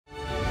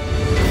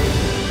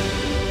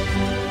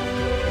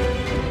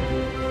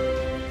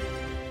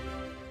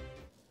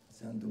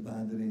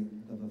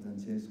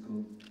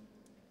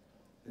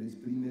per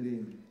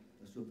esprimere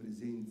la sua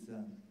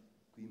presenza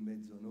qui in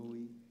mezzo a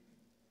noi.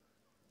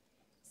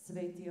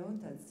 Sveti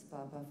otac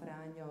Papa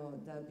Franjo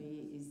da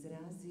bi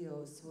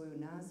izrazio svoju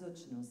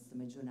nazočnost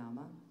među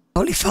nama.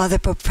 Holy Father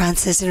Pope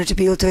Francis, in order to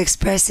be able to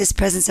express his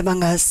presence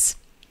among us,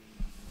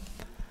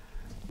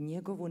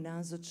 Njegovu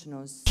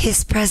nazočnost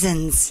his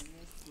presence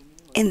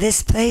in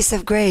this place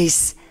of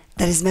grace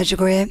that is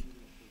Medjugorje,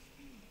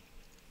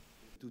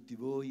 Tutti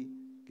voi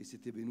che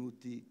siete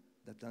venuti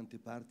da tante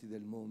parti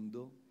del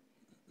mondo,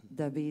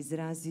 da bi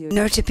izrazio in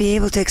order to be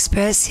able to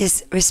express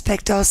his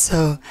respect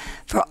also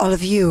for all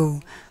of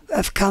you who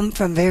have come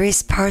from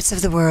various parts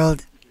of the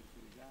world,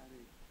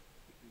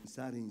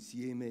 pensare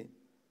insieme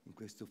in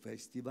questo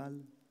festival,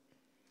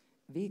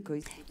 vi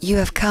koji you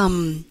have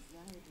come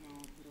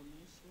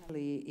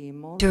promišljali i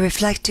molili to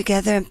reflect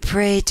together and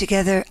pray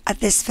together at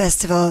this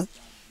festival,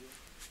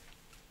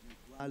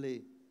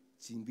 quale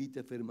ci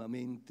invita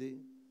fermamente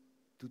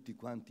tutti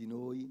quanti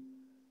noi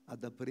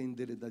ad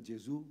apprendere da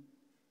Gesù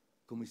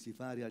come si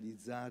fa a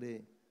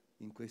realizzare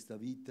in questa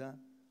vita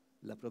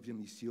la propria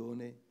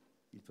missione,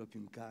 il proprio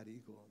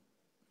incarico.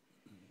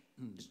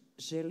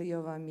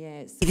 želio vam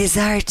je he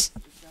desired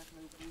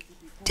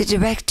to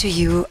direct to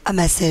you a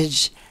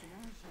message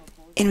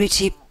in which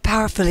he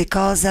powerfully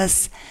calls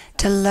us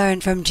to learn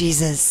from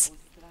Jesus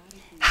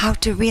how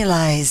to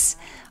realize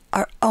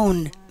our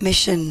own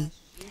mission,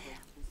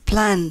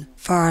 plan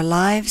for our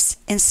lives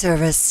in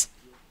service.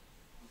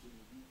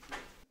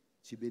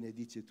 Ci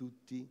benedice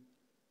tutti,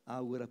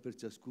 augura per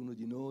ciascuno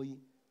di noi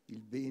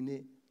il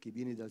bene che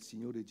viene dal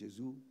Signore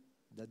Gesù,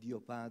 da Dio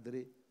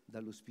Padre,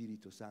 dallo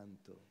Spirito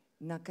Santo.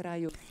 na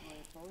kraju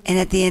And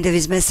at the end of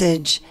his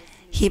message,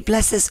 he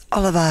blesses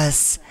all of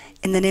us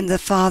in the name of the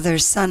Father,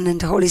 Son,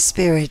 and Holy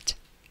Spirit.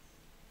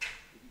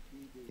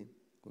 Chiede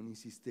con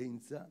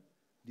insistenza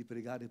di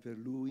pregare per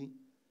lui,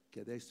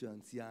 che adesso è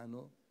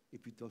anziano e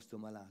piuttosto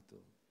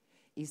malato.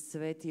 i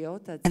Sveti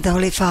otac And the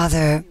Holy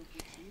Father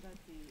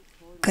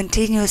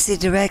continuously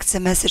directs a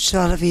message to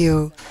all of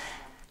you,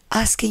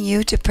 asking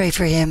you to pray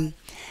for him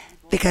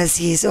because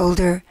he is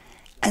older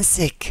and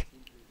sick.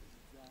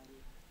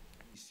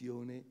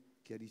 Missione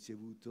che ha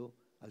ricevuto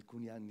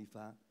alcuni anni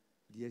fa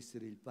di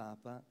essere il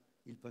Papa,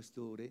 il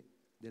pastore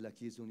della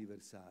Chiesa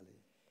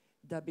universale.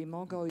 da bi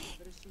mogao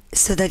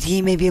So that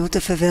he may be able to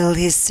fulfill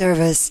his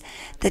service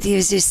that he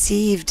has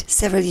received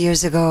several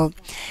years ago,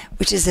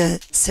 which is a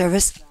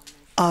service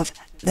of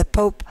the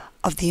Pope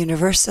of the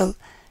Universal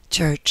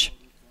Church.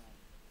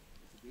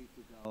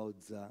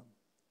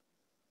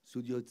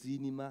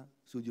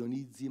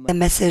 The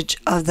message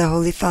of the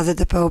Holy Father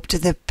the Pope to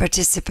the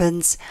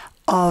participants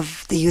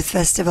of the Youth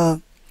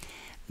Festival.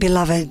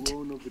 Beloved,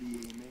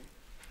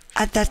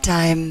 at that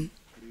time,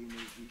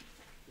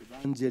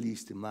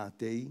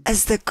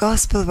 as the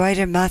Gospel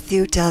writer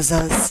Matthew tells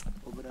us,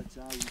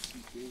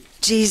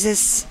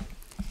 Jesus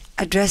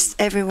addressed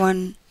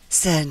everyone,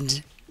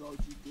 said,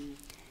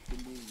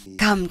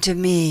 "Come to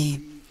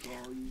me,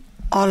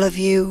 all of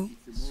you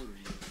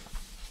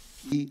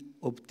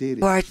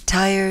who are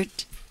tired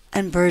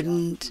and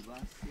burdened,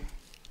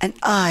 and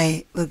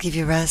I will give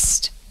you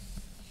rest.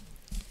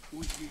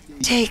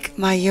 Take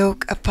my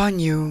yoke upon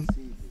you.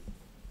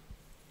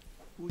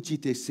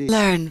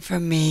 Learn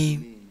from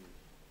me,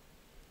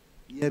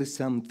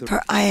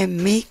 for I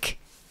am meek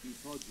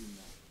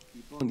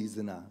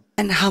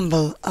and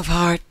humble of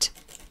heart,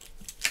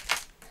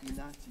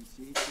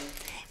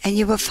 and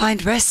you will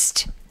find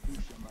rest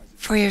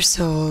for your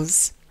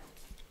souls.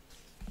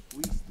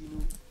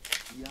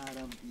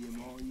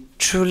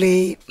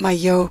 Truly, my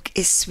yoke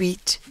is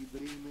sweet,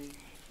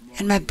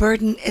 and my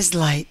burden is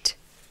light."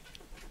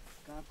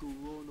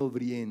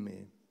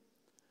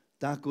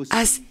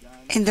 As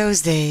in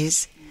those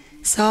days,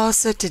 so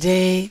also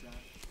today,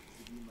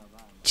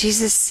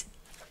 Jesus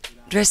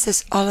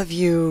addresses all of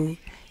you,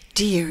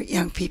 dear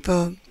young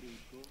people,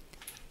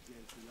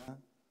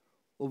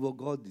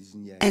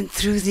 and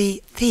through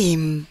the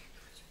theme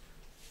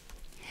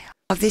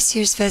of this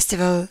year's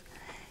festival,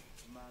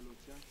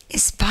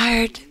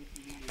 inspired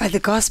by the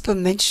gospel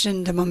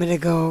mentioned a moment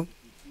ago,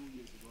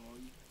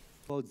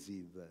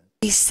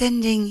 he's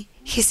sending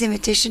his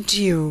invitation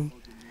to you.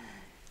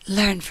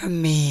 Learn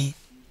from me,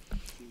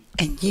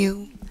 and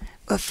you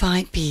will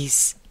find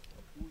peace.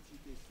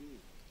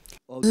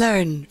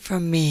 Learn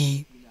from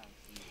me,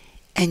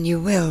 and you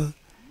will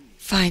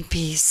find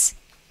peace.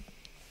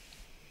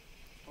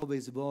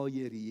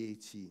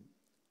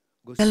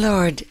 The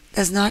Lord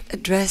does not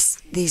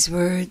address these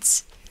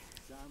words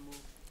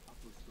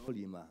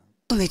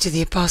only to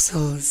the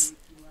apostles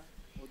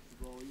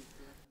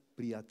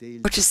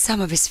or to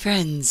some of his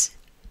friends,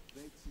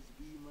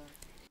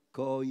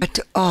 but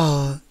to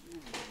all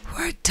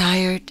who are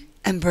tired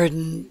and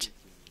burdened.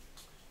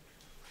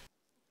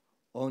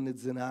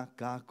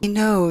 He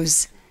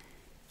knows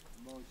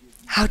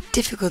how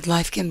difficult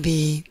life can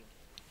be,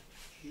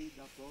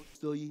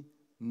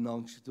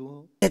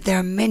 that there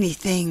are many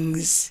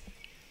things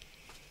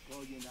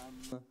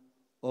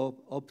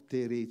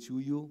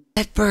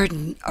that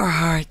burden our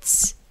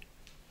hearts.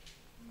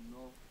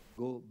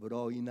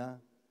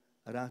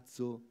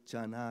 razzo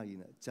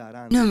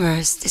charan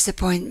numerous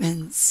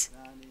disappointments,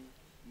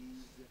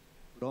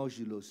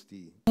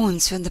 progilosti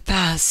wounds from the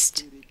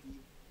past,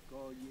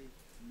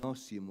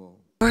 nosimo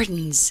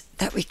burdens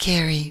that we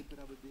carry,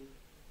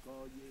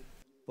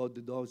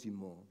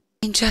 poddosimo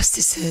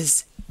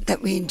injustices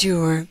that we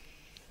endure,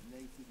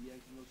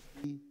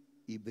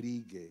 i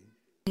brighe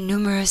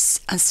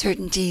numerous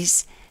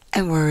uncertainties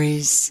and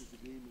worries.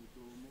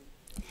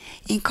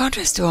 In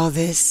contrast to all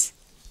this,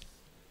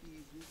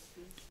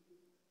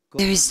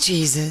 there is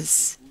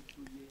Jesus,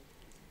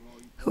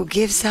 who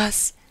gives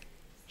us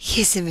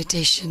His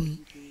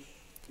invitation.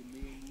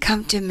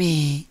 Come to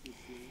me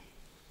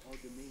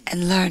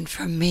and learn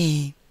from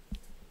me.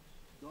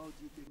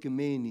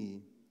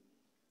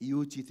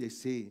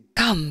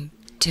 Come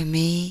to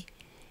me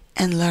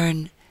and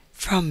learn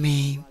from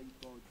me.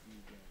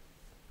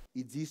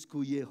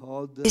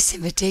 This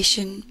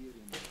invitation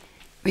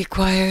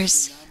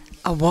requires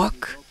a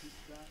walk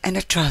and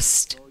a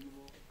trust,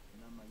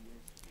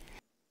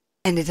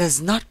 and it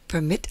does not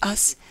permit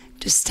us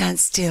to stand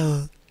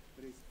still,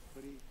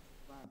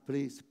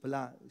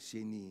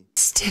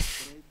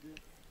 stiff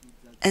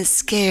and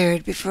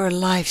scared before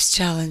life's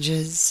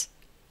challenges.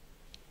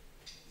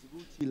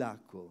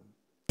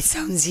 It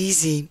sounds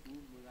easy,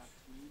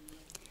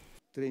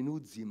 but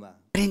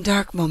in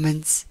dark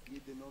moments,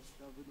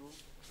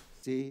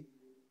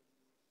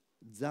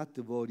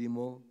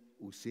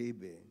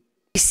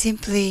 we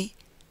simply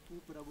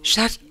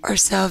shut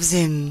ourselves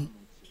in,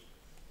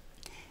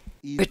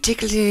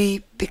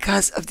 particularly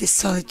because of this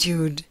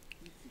solitude.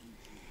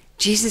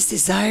 Jesus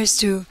desires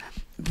to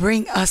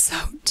bring us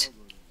out,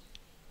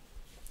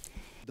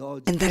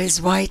 and that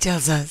is why He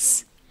tells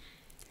us,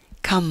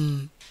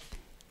 come,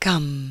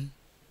 come.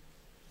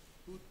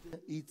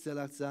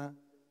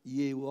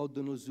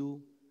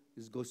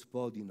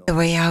 The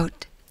way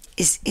out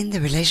is in the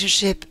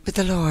relationship with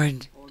the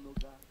Lord,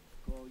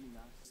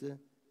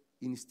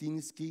 in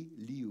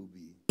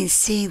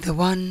seeing the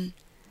one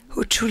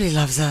who truly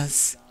loves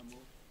us.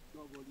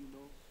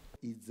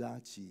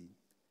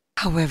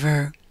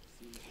 However,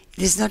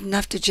 it is not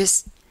enough to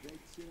just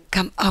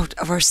come out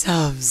of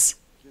ourselves.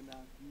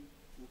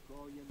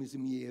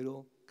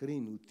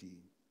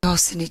 You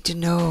also need to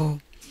know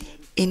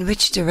in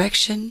which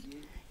direction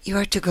you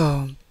are to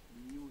go,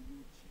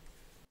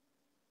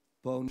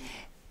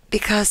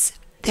 because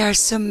there are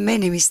so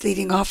many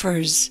misleading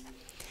offers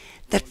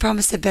that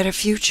promise a better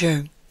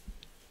future.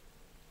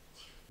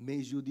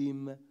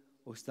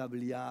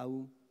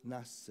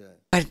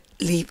 But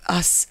leave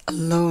us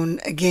alone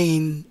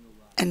again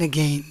and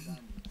again.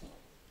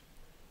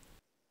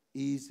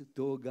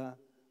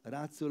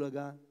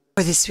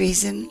 For this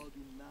reason,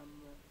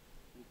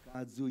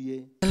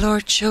 the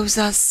Lord shows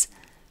us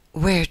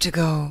where to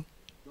go.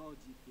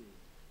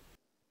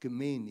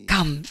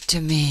 Come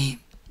to me.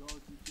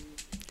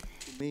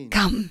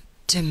 Come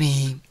to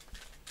me.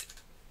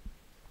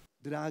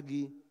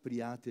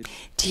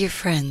 Dear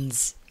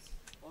friends,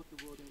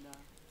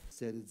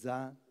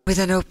 with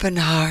an open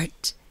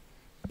heart,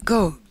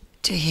 go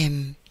to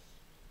Him.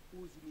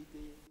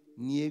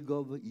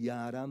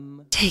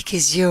 Take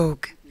His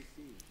yoke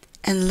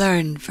and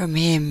learn from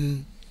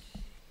Him.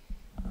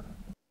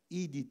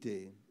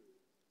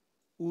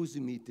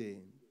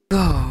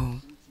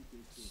 Go,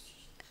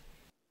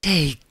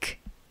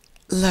 take,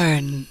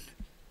 learn.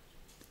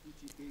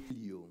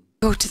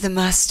 Go to the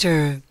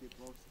Master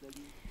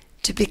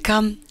to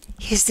become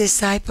His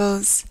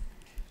disciples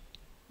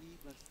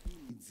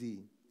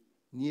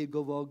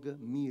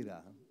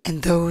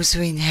and those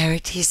who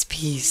inherit His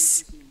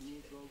peace.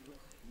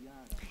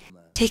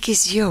 Take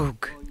His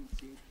yoke,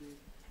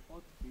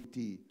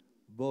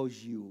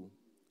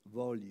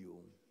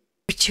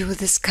 which you will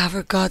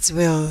discover God's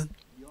will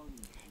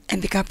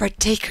and become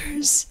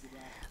partakers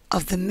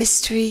of the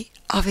mystery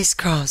of His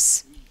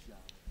cross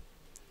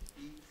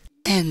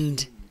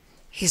and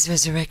His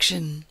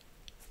resurrection.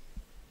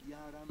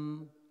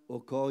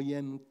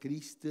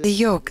 The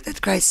yoke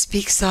that Christ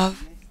speaks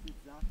of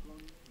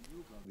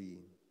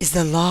is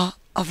the law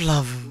of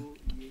love.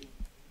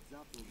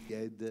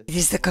 It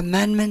is the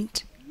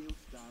commandment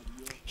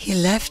He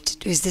left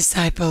to His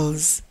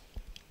disciples.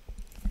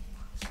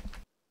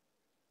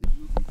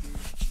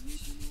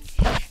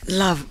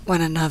 Love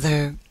one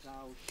another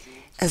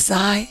as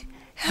I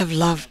have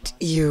loved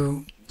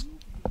you.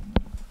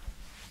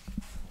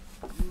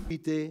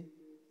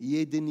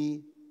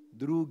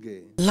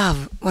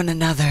 Love one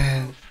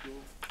another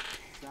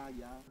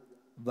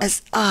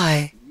as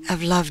I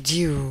have loved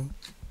you.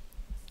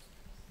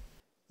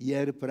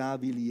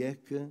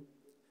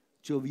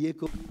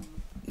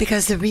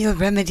 Because the real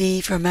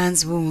remedy for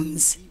man's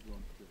wounds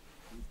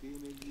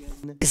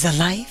is a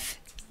life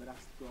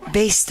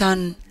based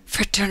on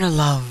fraternal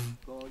love,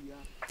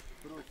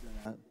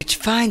 which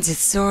finds its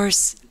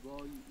source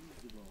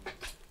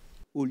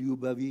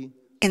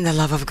in the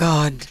love of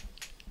God.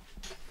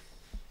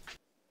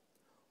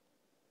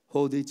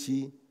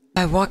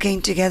 By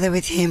walking together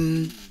with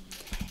Him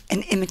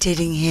and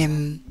imitating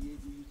Him,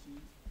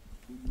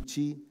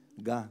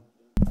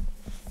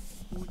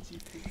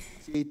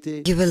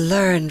 You will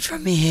learn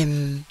from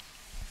him.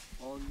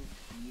 On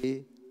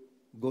je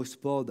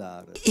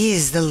gospodar. He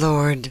is the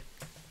Lord.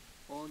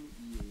 On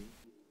je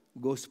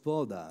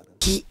gospodar.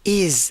 He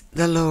is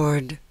the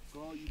Lord.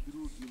 Koji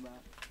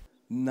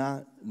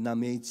drugima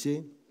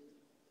nameće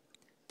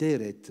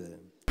teret.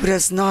 Who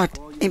does not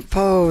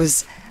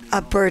impose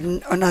a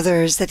burden on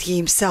others that he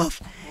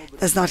himself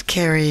does not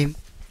carry.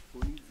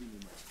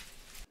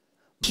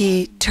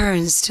 He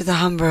turns to the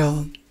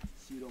humble,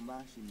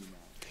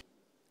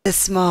 the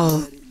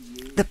small,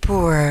 the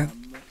poor,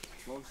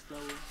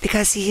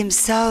 because he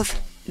himself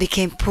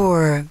became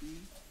poor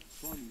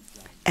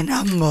and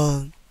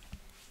humble.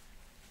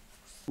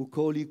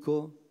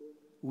 Ukoliko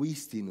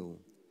uistinu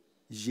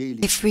želi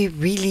If we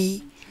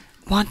really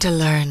want to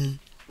learn,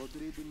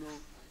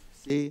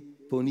 se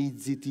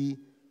poniziti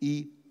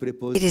I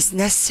it is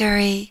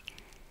necessary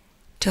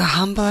to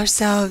humble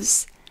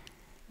ourselves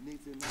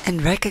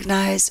and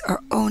recognize our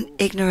own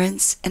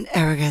ignorance and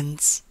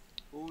arrogance.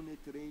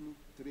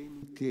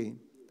 che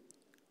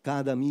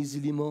kada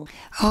mislimo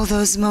All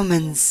those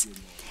moments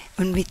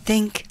when we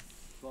think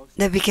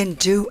that we can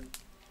do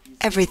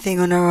everything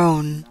on our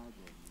own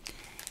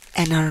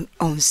and our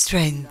own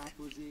strength.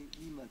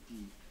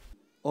 imati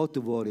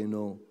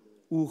otvoreno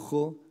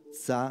uho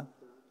za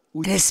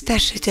And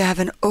especially to have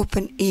an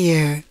open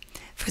ear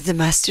for the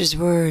Master's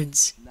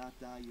words.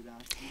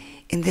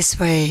 In this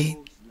way,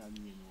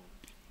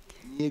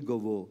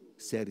 njegovo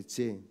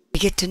srce, we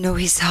get to know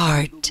his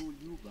heart,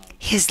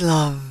 his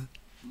love,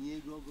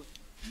 njegov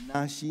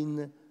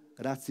način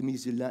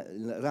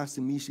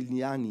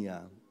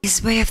razmišljanja,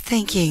 his way of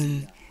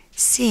thinking,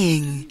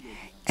 seeing,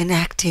 and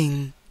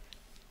acting.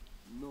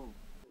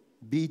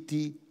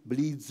 biti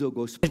blizu But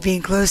Gospoda,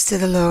 being close to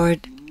the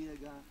Lord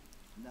njega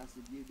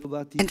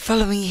nasledovati and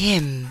following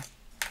him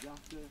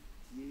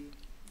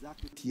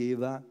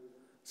zahtjeva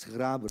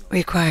hrabro,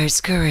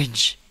 requires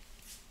courage.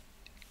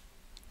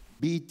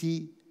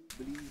 biti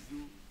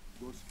blizu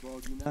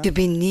Gospodina, To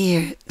be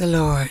near the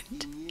Lord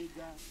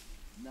njega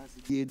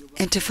nasledovati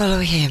and to follow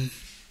him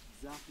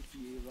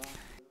zahtjeva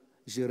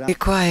žrab,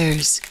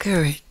 requires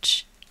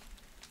courage.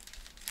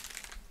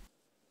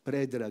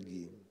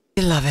 predragi,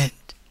 Beloved,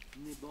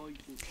 ne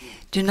bojte se,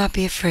 do not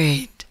be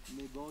afraid.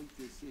 ne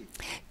bojte se,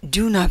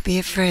 Do not be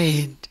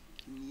afraid.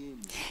 njemu,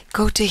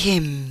 Go to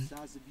him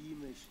sa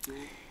svime što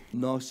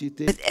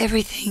nosite with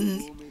everything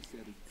svome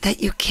srcu.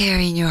 that you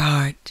carry in your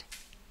heart.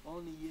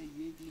 On je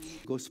jedini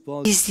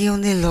Gospod He is the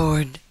only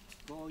Lord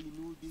koji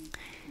nudi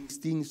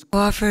istinsku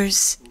who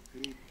offers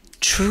okretu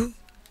true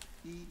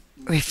I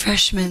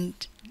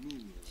refreshment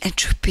mir. and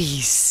true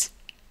peace.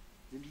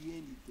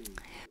 Slijedite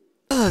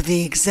Follow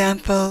the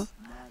example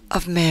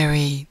of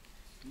Mary,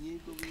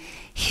 njegovu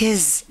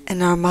his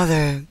and our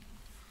mother,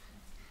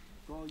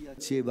 koja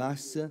će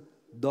vas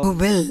who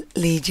will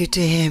lead you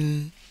to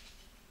him.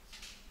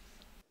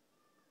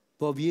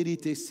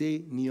 povjerite se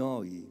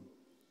njoj,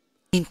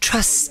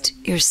 Entrust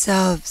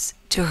yourselves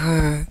to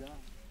her,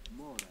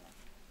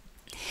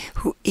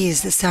 who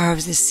is the sorrow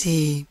of the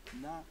sea,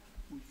 na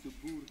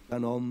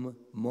usuburkanom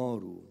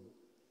moru,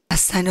 a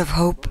sign of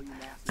hope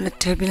on a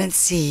turbulent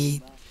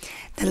sea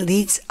that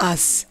leads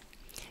us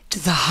to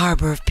the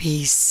harbor of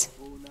peace.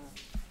 ona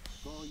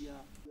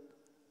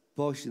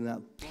koja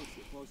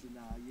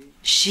poznaje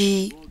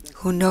She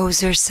who knows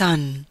her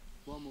Son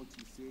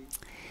pomoći se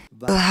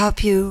will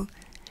help you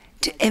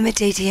to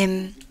imitate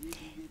him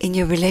in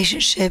your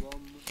relationship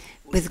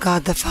with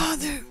God the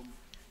Father.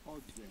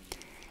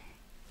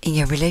 In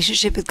your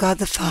relationship with God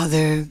the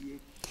Father,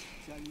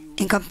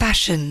 in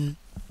compassion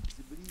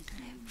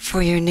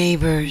for your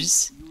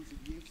neighbors,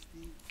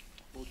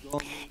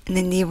 and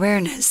in the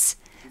awareness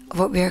of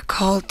what we are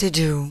called to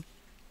do,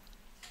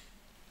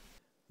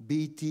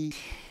 biti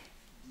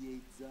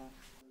djeca,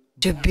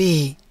 to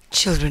be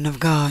children of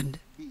God,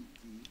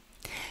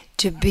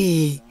 to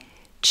be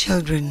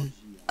children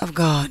of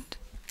God.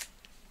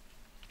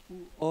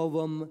 u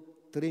ovom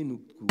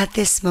trenutku At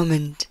this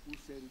moment, u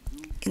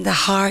srcu in the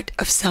heart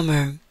of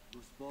summer,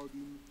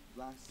 Gospodin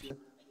vas the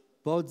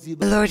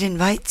poziva Lord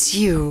invites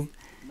you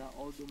na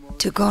odmor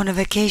to go on a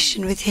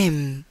vacation with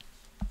him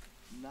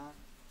na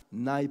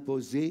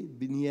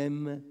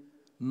najposebnijem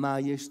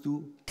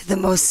majestu to the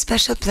most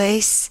special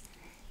place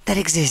that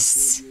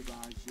exists, koje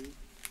vaše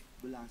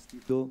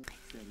vlastito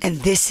srce.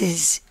 and this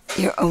is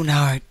your own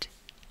heart.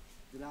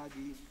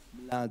 Dragi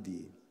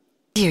mladi,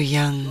 Dear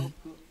young,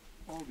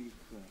 ovih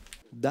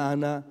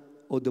dana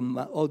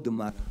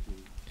odmarate,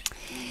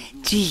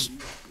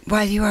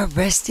 while you are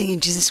resting in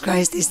Jesus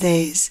Christ these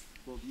days,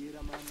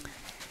 povjeram vam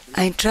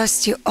I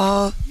entrust you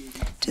all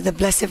to the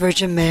Blessed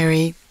Virgin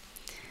Mary,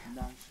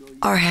 našoj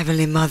our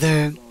Heavenly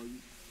Mother,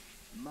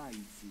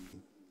 majici.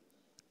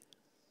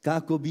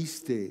 Kako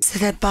biste so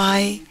that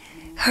by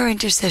her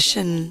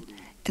intercession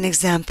and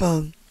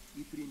example,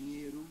 I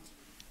primjeru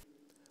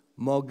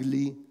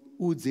mogli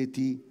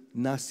uzeti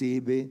na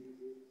sebe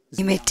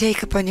you may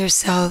take upon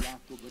yourself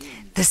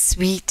the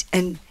sweet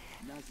and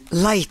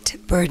light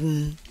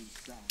burden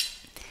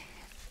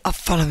of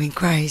following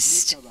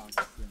Christ, vas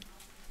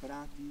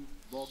prati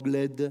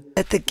pogled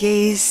that the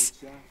gaze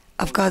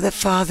of God the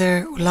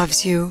Father who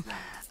loves you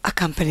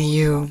accompany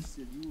you,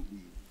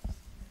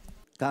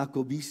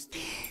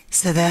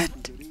 so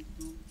that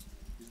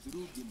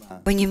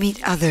when you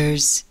meet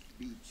others,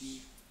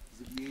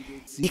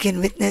 you can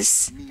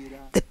witness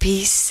the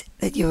peace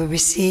that you will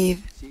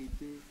receive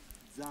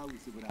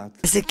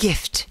as a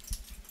gift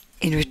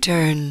in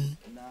return.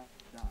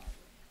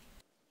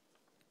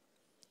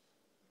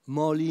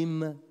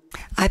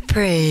 I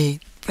pray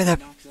for the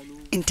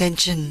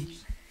intention,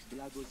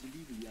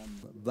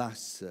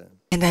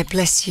 and I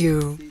bless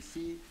you.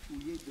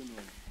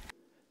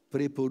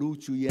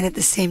 And at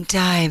the same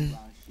time,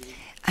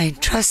 I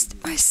entrust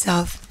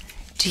myself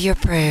to your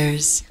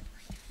prayers.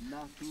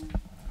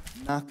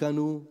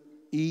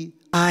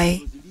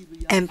 I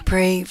am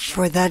praying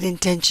for that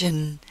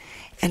intention,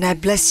 and I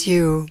bless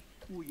you.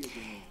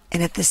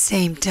 And at the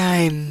same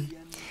time,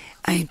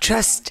 I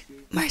entrust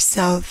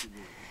myself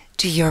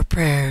to your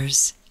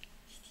prayers.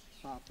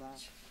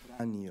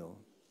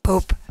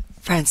 Pope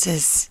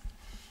Francis.